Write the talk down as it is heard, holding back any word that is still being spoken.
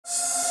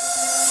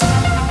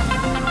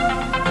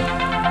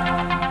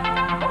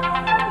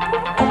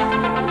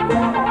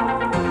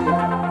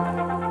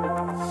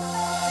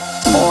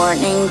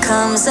Morning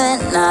comes at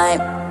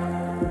night.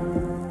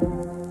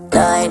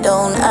 I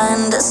don't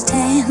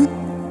understand.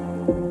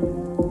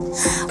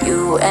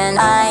 You and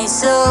I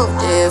so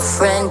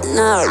different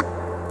now.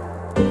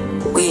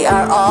 We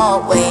are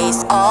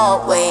always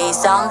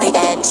on the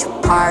edge.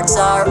 Hearts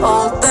are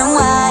open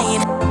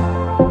wide.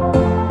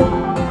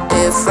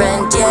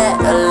 Different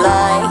yet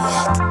alike.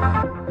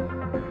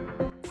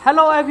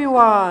 Hello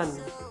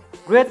everyone,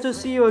 great to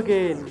see you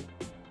again.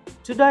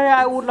 Today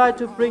I would like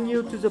to bring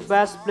you to the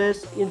best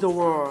place in the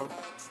world,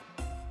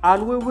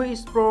 and we will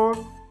explore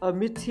a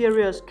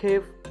mysterious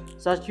cave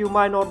that you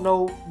might not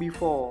know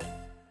before.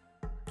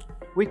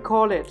 We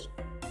call it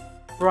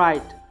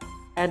Bright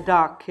and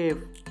Dark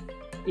Cave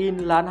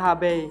in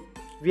Langurs,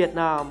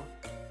 Vietnam.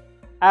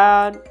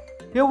 And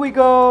here we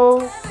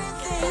go!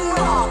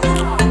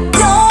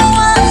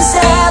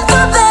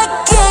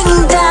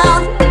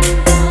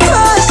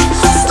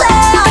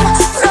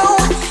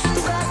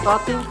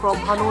 Starting from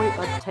Hanoi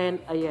at 10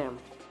 AM.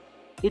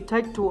 It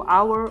takes 2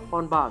 hours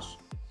on bus,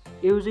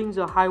 using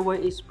the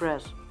Highway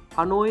Express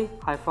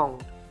Hanoi-Haiphong.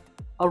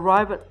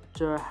 Arrive at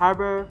the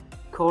harbor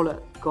called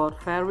God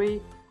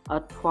Ferry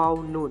at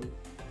 12 noon.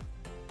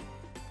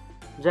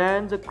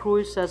 Then the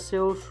cruise set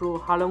sail through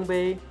Halong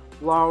Bay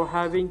while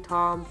having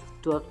time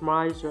to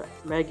admire the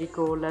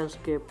magical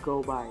landscape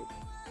go by.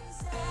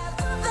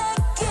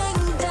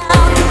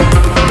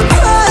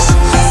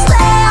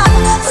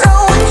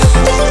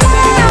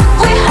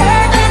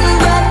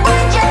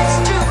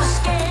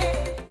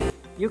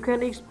 You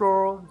can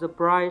explore the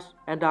Bright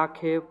and Dark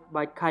Cave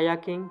by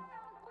kayaking.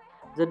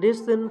 The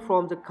distance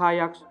from the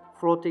kayak's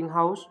floating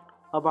house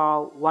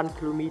about 1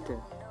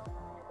 kilometer.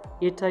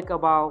 It takes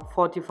about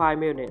 45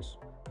 minutes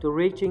to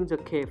reaching the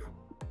cave.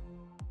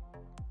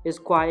 It's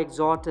quite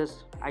exhausting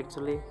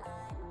actually.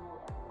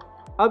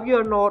 If you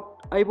are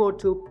not able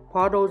to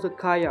paddle the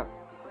kayak,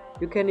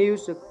 you can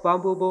use the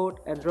bamboo boat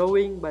and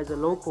rowing by the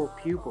local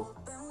people.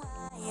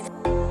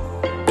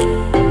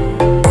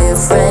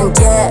 Different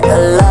yet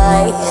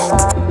alike.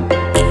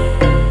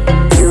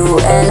 You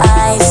and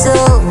I so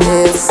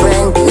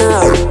different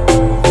now.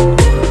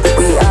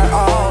 We are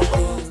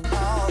always.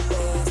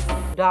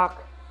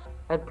 Dark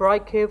and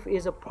Bright Cave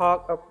is a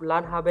part of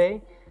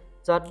Langurs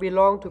that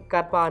belongs to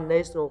Cat Ba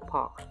National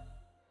Park.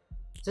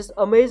 This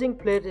amazing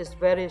place is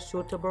very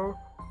suitable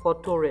for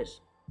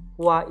tourists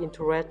who are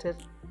interested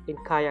in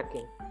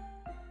kayaking.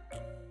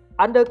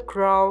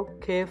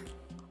 Underground caves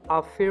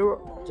are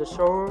filled with the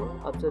soul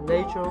of the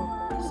nature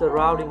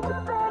surrounding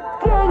them.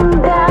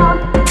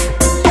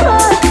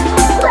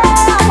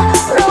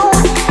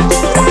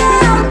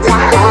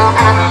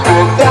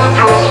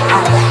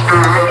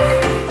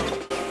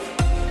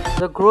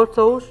 The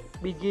grotto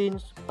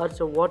begins at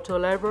the water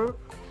level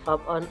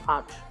of an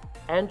arch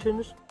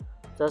entrance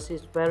that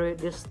is very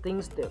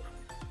distinctive.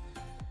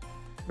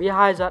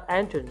 Behind that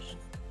entrance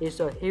is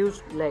a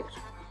huge lake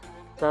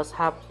that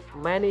has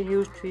many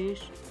huge trees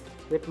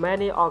with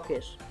many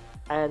orchids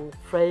and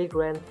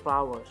fragrant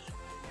flowers.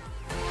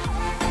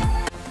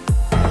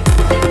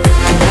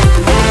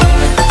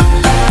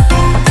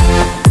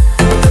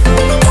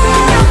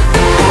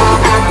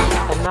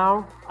 And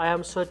now I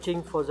am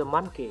searching for the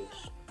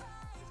monkeys.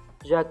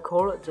 They are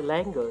called the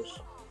Langurs.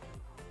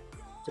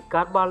 The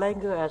Cat Ba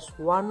langur is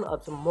one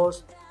of the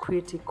most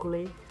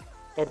critically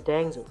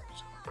endangered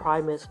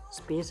primate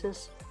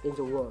species in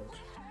the world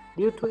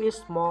due to its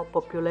small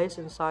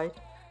population size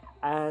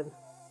and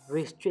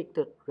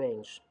restricted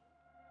range.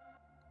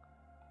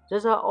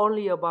 There are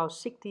only about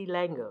 60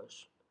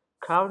 langurs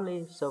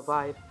currently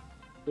survive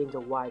in the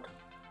wild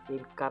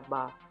in Cat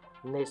Ba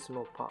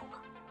National Park.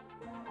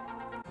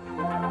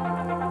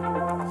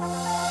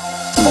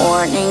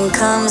 Morning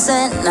comes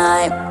at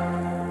night.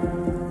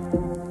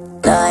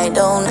 I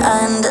don't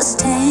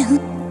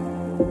understand.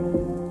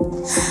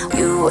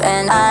 You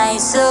and I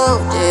so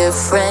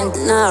different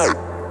now.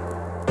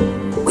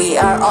 We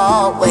are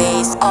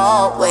always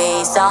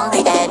on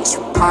the edge.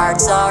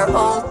 Hearts are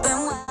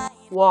open wide.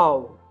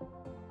 Wow!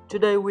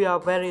 Today we are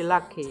very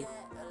lucky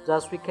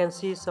that we can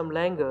see some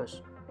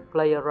langurs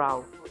play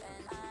around.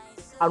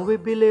 And we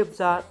believe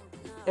that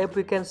if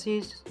we can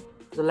see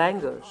the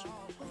langurs,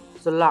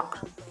 the luck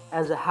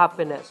and the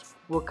happiness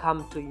will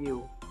come to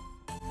you.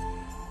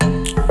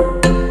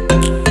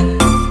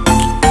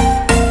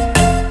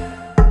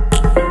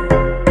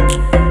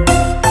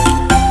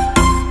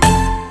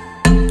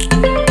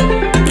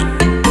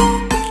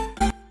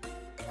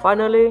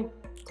 Finally,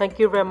 thank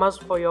you very much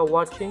for your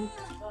watching,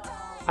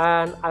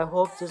 and I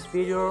hope this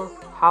video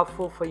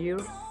helpful for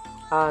you,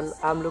 and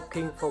I'm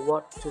looking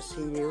forward to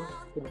see you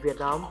in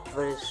Vietnam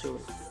very soon.